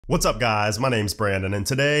What's up guys, my name's Brandon and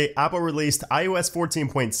today Apple released iOS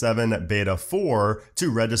 14.7 Beta 4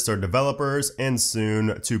 to registered developers and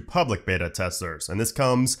soon to public beta testers. And this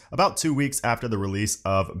comes about 2 weeks after the release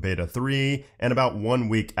of Beta 3 and about 1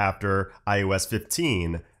 week after iOS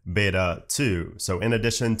 15 Beta 2. So in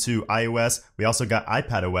addition to iOS, we also got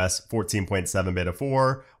iPadOS 14.7 Beta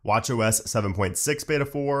 4, watchOS 7.6 Beta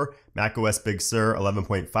 4, macOS Big Sur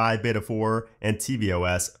 11.5 Beta 4, and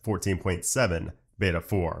tvOS 14.7 Beta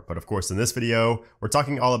 4. But of course, in this video, we're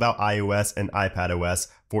talking all about iOS and iPadOS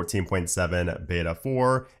 14.7 Beta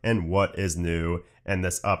 4 and what is new in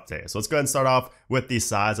this update. So let's go ahead and start off with the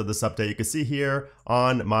size of this update. You can see here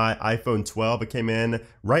on my iPhone 12, it came in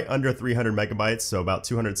right under 300 megabytes, so about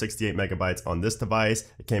 268 megabytes on this device.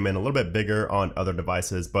 It came in a little bit bigger on other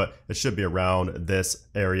devices, but it should be around this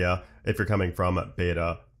area if you're coming from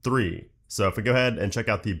Beta 3. So if we go ahead and check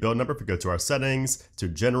out the build number, if we go to our settings, to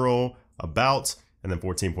general, about, and then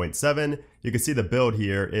 14.7, you can see the build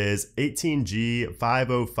here is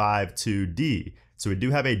 18G5052D. So we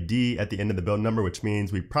do have a D at the end of the build number, which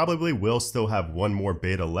means we probably will still have one more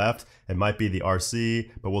beta left. It might be the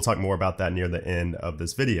RC, but we'll talk more about that near the end of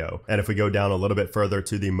this video. And if we go down a little bit further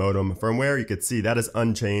to the modem firmware, you can see that is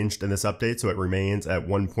unchanged in this update. So it remains at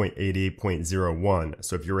 1.80.01.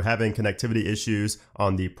 So if you were having connectivity issues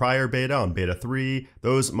on the prior beta, on beta 3,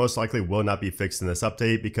 those most likely will not be fixed in this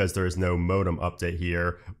update because there is no modem update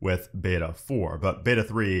here with beta 4. But beta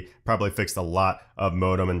 3 probably fixed a lot of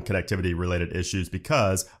modem and connectivity related issues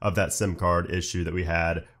because of that SIM card issue that we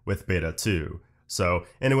had with beta 2. So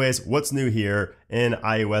anyways, what's new here in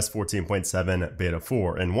iOS 14.7 Beta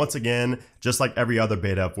 4? And once again, just like every other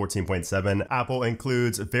beta of 14.7, Apple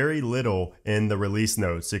includes very little in the release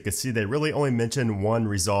notes. So you can see they really only mention one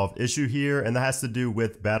resolved issue here, and that has to do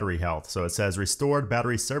with battery health. So it says restored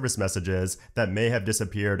battery service messages that may have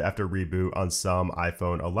disappeared after reboot on some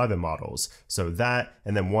iPhone 11 models. So that,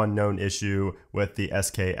 and then one known issue with the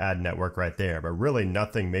SK ad network right there, but really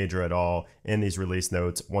nothing major at all in these release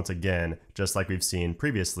notes. Once again, just like we've seen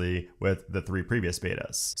previously with the 3 previous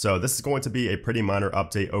betas. So this is going to be a pretty minor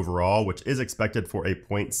update overall, which is expected for a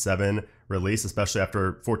 0.7 release, especially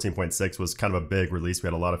after 14.6 was kind of a big release. We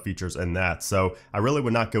had a lot of features in that. So I really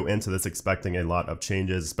would not go into this expecting a lot of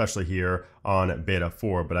changes, especially here on beta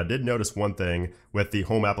 4. But I did notice one thing with the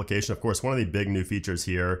home application. Of course, one of the big new features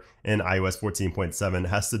here in iOS 14.7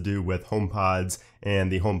 has to do with HomePods and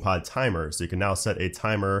the HomePod timer. So you can now set a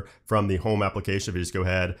timer from the home application. If you just go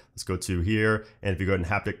ahead, let's go to here. And if you go ahead and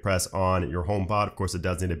haptic press on your HomePod, of course, it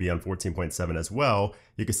does need to be on 14.7 as well.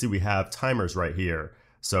 You can see we have timers right here.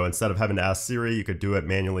 So instead of having to ask Siri, you could do it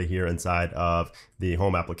manually here inside of the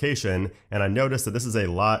home application. And I noticed that this is a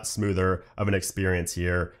lot smoother of an experience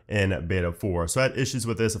here in beta 4. So I had issues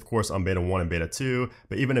with this, of course, on beta 1 and beta 2,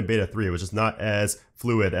 but even in beta 3, it was just not as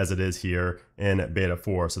fluid as it is here in beta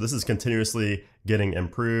 4. So this is continuously getting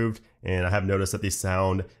improved. And I have noticed that the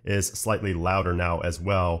sound is slightly louder now as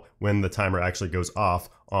well when the timer actually goes off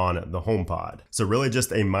on the HomePod. So really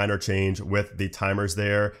just a minor change with the timers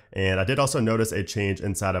there. And I did also notice a change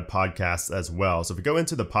inside of podcasts as well. So if we go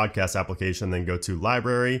into the podcast application, then go to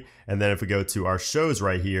library, and then if we go to our shows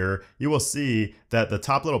right here, you will see that the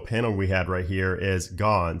top little panel we had right here is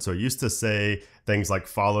gone. So it used to say things like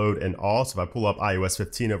followed and all. So if I pull up iOS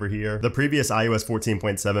 15 over here, the previous iOS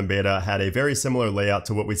 14.7 beta had a very similar layout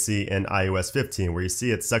to what we see in iOS 15, where you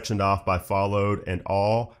see it's sectioned off by followed and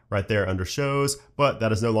all right there under shows, but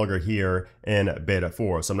that is no longer here in beta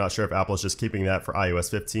 4. So I'm not sure if Apple's just keeping that for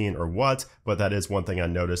iOS 15 or what, but that is one thing I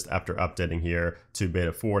noticed after updating here to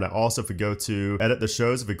beta 4. Now also, if we go to edit the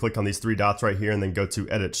shows, if we click on these 3 dots right here and then go to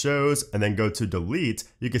edit shows and then go to delete,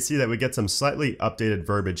 you can see that we get some slightly updated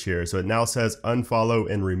verbiage here. So it now says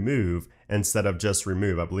unfollow and remove instead of just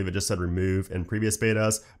remove. I believe it just said remove in previous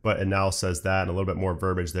betas, but it now says that, and a little bit more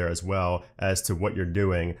verbiage there as well as to what you're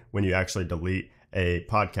doing when you actually delete a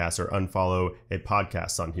podcast or unfollow a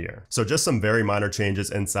podcast on here. So just some very minor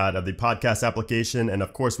changes inside of the podcast application. And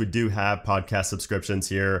of course, we do have podcast subscriptions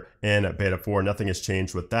here in beta 4. Nothing has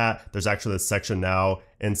changed with that. There's actually this section now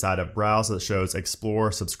inside of Browse that shows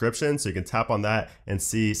Explore subscriptions. So you can tap on that and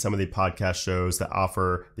see some of the podcast shows that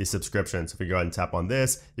offer these subscriptions. If we go ahead and tap on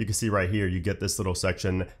this, you can see right here, you get this little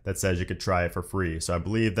section that says you could try it for free. So I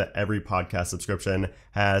believe that every podcast subscription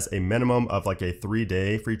has a minimum of like a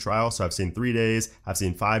 3-day free trial. So I've seen 3 days, I've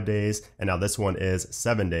seen 5 days, and now this one is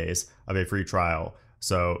 7 days of a free trial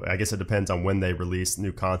So I guess it depends on when they release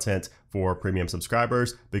new content for premium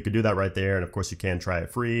subscribers, but you could do that right there. And of course you can try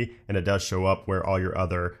it free, and it does show up where all your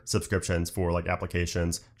other subscriptions for like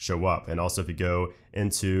applications show up. And also if you go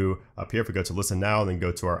into up here, if we go to listen now and then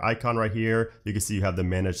go to our icon right here, you can see you have the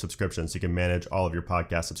manage subscriptions. You can manage all of your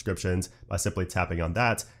podcast subscriptions by simply tapping on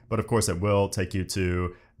that. But of course it will take you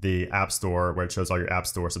to the App Store where it shows all your App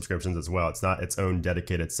Store subscriptions as well. It's not its own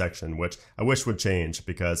dedicated section, which I wish would change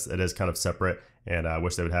because it is kind of separate, and I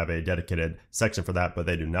wish they would have a dedicated section for that, but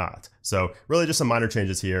they do not. So really just some minor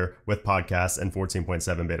changes here with podcasts in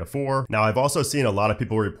 14.7 beta 4. Now I've also seen a lot of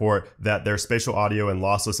people report that their spatial audio and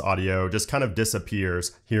lossless audio just kind of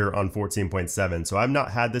disappears here on 14.7. So I've not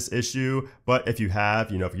had this issue, but if you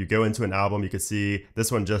have, if you go into an album, you can see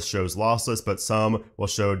this one just shows lossless, but some will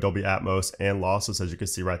show Dolby Atmos and lossless, as you can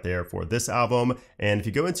see right there for this album. And if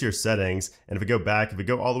you go into your settings, and if we go back, if we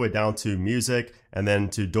go all the way down to music and then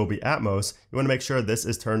to Dolby Atmos, you want to make sure this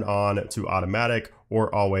is turned on to automatic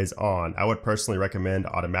or always on. I would personally recommend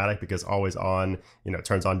automatic because always on,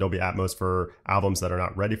 turns on Dolby Atmos for albums that are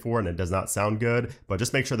not ready for it and it does not sound good, but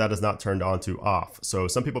just make sure that is not turned on to off. So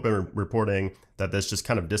some people have been reporting that this just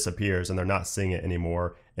kind of disappears and they're not seeing it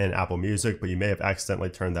anymore in Apple Music, but you may have accidentally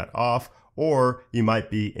turned that off, or you might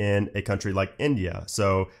be in a country like India.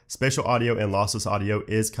 So spatial audio and lossless audio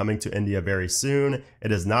is coming to India very soon.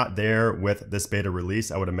 It is not there with this beta release.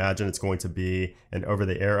 I would imagine it's going to be an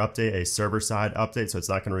over-the-air update, a server-side update, so it's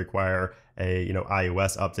not going to require a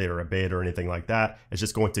iOS update or a beta or anything like that. It's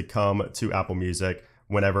just going to come to Apple Music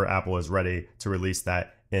whenever Apple is ready to release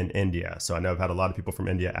that in India. So I know I've had a lot of people from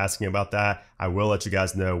India asking about that. I will let you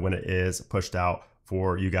guys know when it is pushed out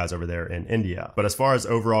for you guys over there in India. But as far as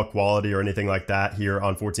overall quality or anything like that here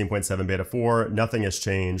on 14.7 beta 4, nothing has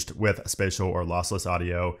changed with spatial or lossless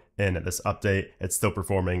audio in this update. It's still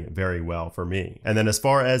performing very well for me. And then as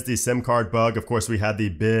far as the SIM card bug, of course, we had the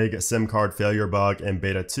big SIM card failure bug in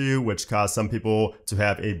beta 2, which caused some people to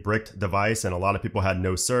have a bricked device, and a lot of people had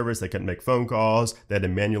no service. They couldn't make phone calls. They had to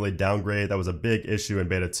manually downgrade. That was a big issue in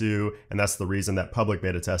beta 2, and that's the reason that public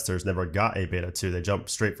beta testers never got a beta 2. They jumped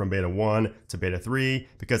straight from beta 1 to beta 3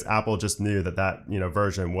 because Apple just knew that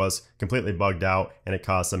version was completely bugged out and it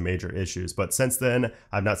caused some major issues. But since then,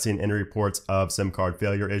 I've not seen any reports of SIM card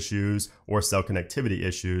failure issues or cell connectivity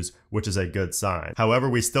issues, which is a good sign. However,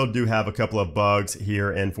 we still do have a couple of bugs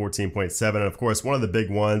here in 14.7, and of course one of the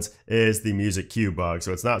big ones is the music queue bug.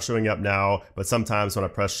 So it's not showing up now, but sometimes when I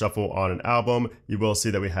press shuffle on an album, you will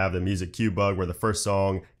see that we have the music queue bug where the first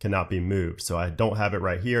song cannot be moved. So I don't have it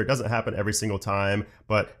right here. It doesn't happen every single time,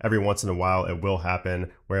 but every once in a while it will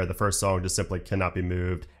happen where the first song just simply cannot be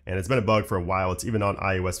moved. And it's been a bug for a while. It's even on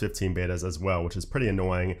iOS 15 betas as well, which is pretty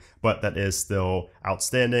annoying, but that is still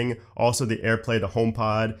outstanding. Also, the AirPlay to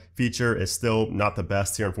HomePod feature is still not the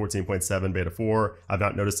best here in 14.7 beta 4. I've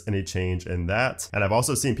not noticed any change in that. And I've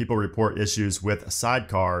also seen people report issues with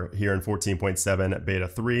Sidecar here in 14.7 beta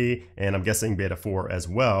 3, and I'm guessing beta 4 as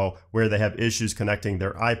well, where they have issues connecting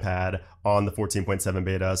their iPad on the 14.7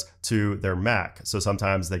 betas to their Mac. So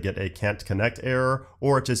sometimes they get a can't connect error,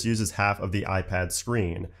 or it just uses half of the iPad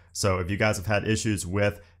screen. So if you guys have had issues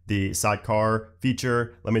with the Sidecar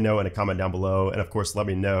feature, let me know in a comment down below. And of course, let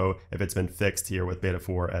me know if it's been fixed here with beta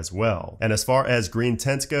 4 as well. And as far as green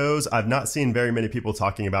tint goes, I've not seen very many people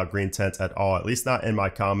talking about green tint at all, at least not in my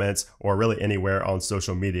comments or really anywhere on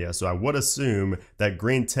social media. So I would assume that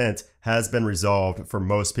green tint has been resolved for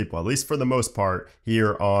most people, at least for the most part,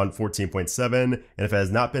 here on 14.7. And if it has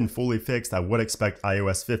not been fully fixed, I would expect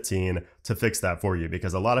iOS 15 to fix that for you,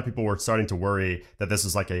 because a lot of people were starting to worry that this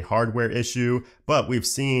is like a hardware issue, but we've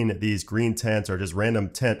seen these green tints or just random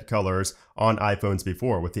tint colors on iPhones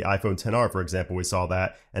before. With the iPhone XR, for example, we saw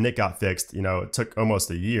that and it got fixed. It took almost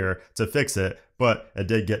a year to fix it, but it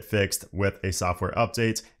did get fixed with a software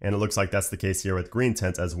update. And it looks like that's the case here with green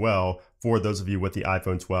tint as well, for those of you with the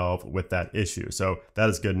iPhone 12 with that issue. So that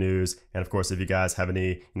is good news. And of course, if you guys have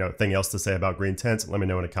any thing else to say about green tint, let me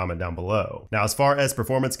know in a comment down below. Now, as far as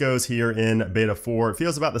performance goes here in beta 4, it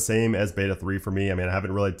feels about the same as beta 3 for me. I mean, I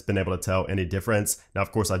haven't really been able to tell any difference. Now,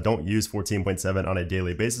 of course, I don't use 14.7 on a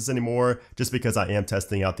daily basis anymore, just because I am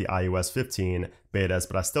testing out the iOS 15 betas,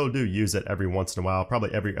 but I still do use it every once in a while.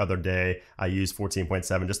 Probably every other day I use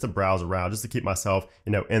 14.7 just to browse around, just to keep myself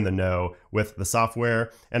in the know with the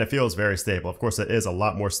software, and it feels very stable. Of course, it is a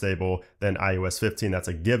lot more stable than iOS 15, that's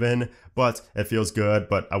a given, but it feels good.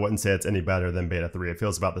 But I wouldn't say it's any better than beta 3. It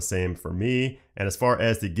feels about the same for me. And as far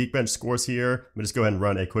as the Geekbench scores here, let me just go ahead and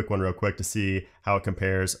run a quick one real quick to see how it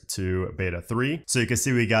compares to beta 3. So you can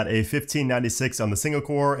see we got a 1596 on the single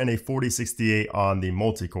core and a 368 on the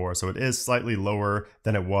multi-core, so it is slightly lower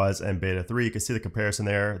than it was in beta 3. You can see the comparison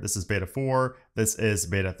there. This is beta 4, this is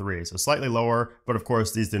beta 3, so slightly lower, but of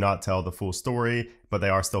course these do not tell the full story, but they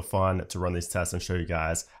are still fun to run these tests and show you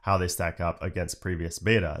guys how they stack up against previous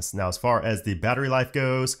betas. Now, as far as the battery life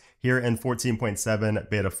goes, here in 14.7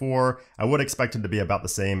 beta 4, I would expect it to be about the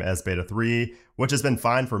same as beta 3, which has been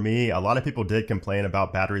fine for me. A lot of people did complain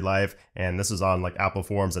about battery life, and this is on like Apple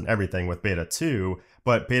forums and everything with beta 2,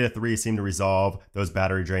 but beta 3 seemed to resolve those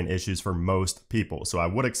battery drain issues for most people. So I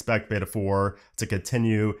would expect beta 4 to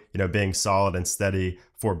continue, being solid and steady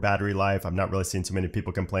for battery life. I've not really seen too many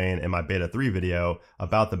people complain in my beta 3 video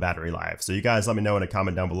about the battery life. So you guys let me know in a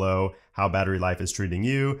comment down below how battery life is treating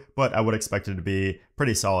you, but I would expect it to be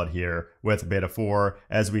pretty solid here with beta 4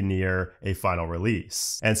 as we near a final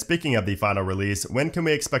release. And speaking of the final release, when can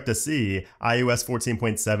we expect to see iOS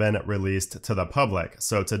 14.7 released to the public?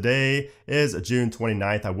 So today is June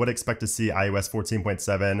 29th. I would expect to see iOS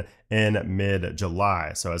 14.7 in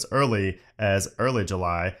mid-July. So as early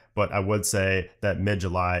July, but I would say that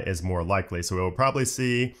mid-July is more likely. So we will probably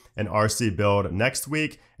see an RC build next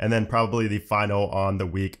week, and then probably the final on the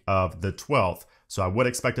week of the 12th. So I would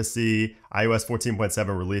expect to see iOS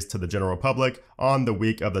 14.7 released to the general public on the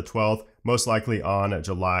week of the 12th, most likely on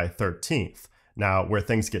July 13th. Now, where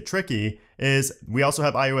things get tricky is we also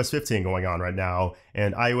have iOS 15 going on right now,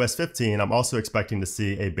 and iOS 15, I'm also expecting to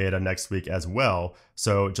see a beta next week as well.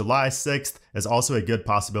 So July 6th is also a good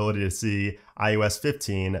possibility to see iOS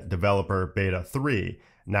 15 developer beta 3.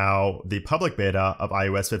 Now, the public beta of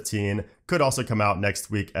iOS 15 could also come out next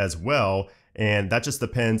week as well, and that just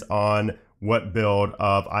depends on what build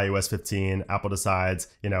of iOS 15 Apple decides,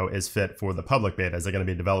 is fit for the public beta. Is it going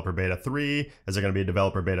to be developer beta 3? Is it going to be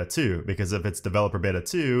developer beta 2? Because if it's developer beta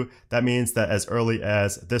 2, that means that as early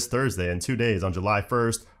as this Thursday in 2 days on July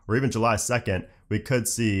 1st or even July 2nd, we could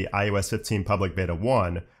see iOS 15 public beta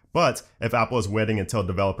 1. But if Apple is waiting until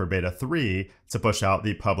developer beta 3 to push out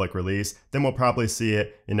the public release, then we'll probably see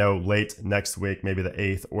it, late next week, maybe the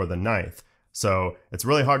 8th or the 9th. So it's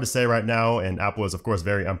really hard to say right now, and Apple is of course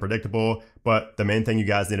very unpredictable, but the main thing you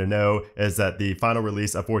guys need to know is that the final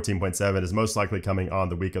release of 14.7 is most likely coming on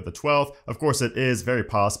the week of the 12th. Of course, it is very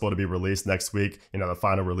possible to be released next week. The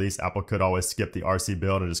final release, Apple could always skip the RC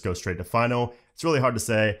build and just go straight to final. It's really hard to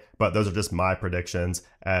say, but those are just my predictions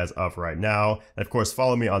as of right now. And of course,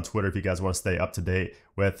 follow me on Twitter if you guys want to stay up to date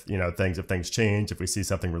with, things. If things change, if we see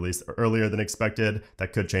something released earlier than expected,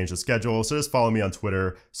 that could change the schedule. So just follow me on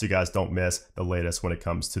Twitter so you guys don't miss the latest when it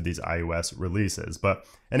comes to these iOS releases. But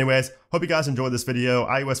anyways, hope you guys enjoyed this video.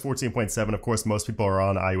 iOS 14.7, of course, most people are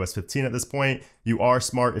on iOS 15 at this point. You are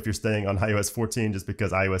smart if you're staying on iOS 14 just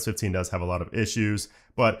because iOS 15 does have a lot of issues,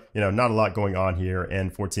 but not a lot going on here in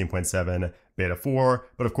 14.7 beta 4.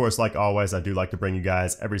 But of course, like always, I do like to bring you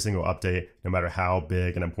guys every single update, no matter how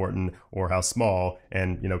big and important or how small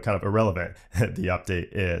and kind of irrelevant the update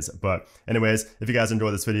is. But anyways, if you guys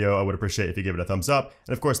enjoyed this video, I would appreciate if you give it a thumbs up.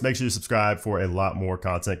 And of course, make sure you subscribe for a lot more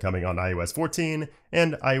content coming on iOS 14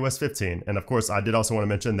 and iOS 15. And of course, I did also want to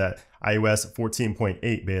mention that iOS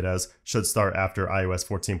 14.8 betas should start after iOS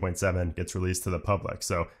 14.7 gets released to the public.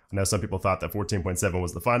 So I know some people thought that 14.7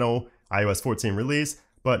 was the final iOS 14 release,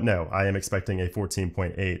 but no, I am expecting a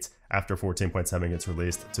 14.8 after 14.7 gets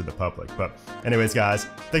released to the public. But anyways, guys,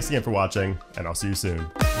 thanks again for watching, and I'll see you soon.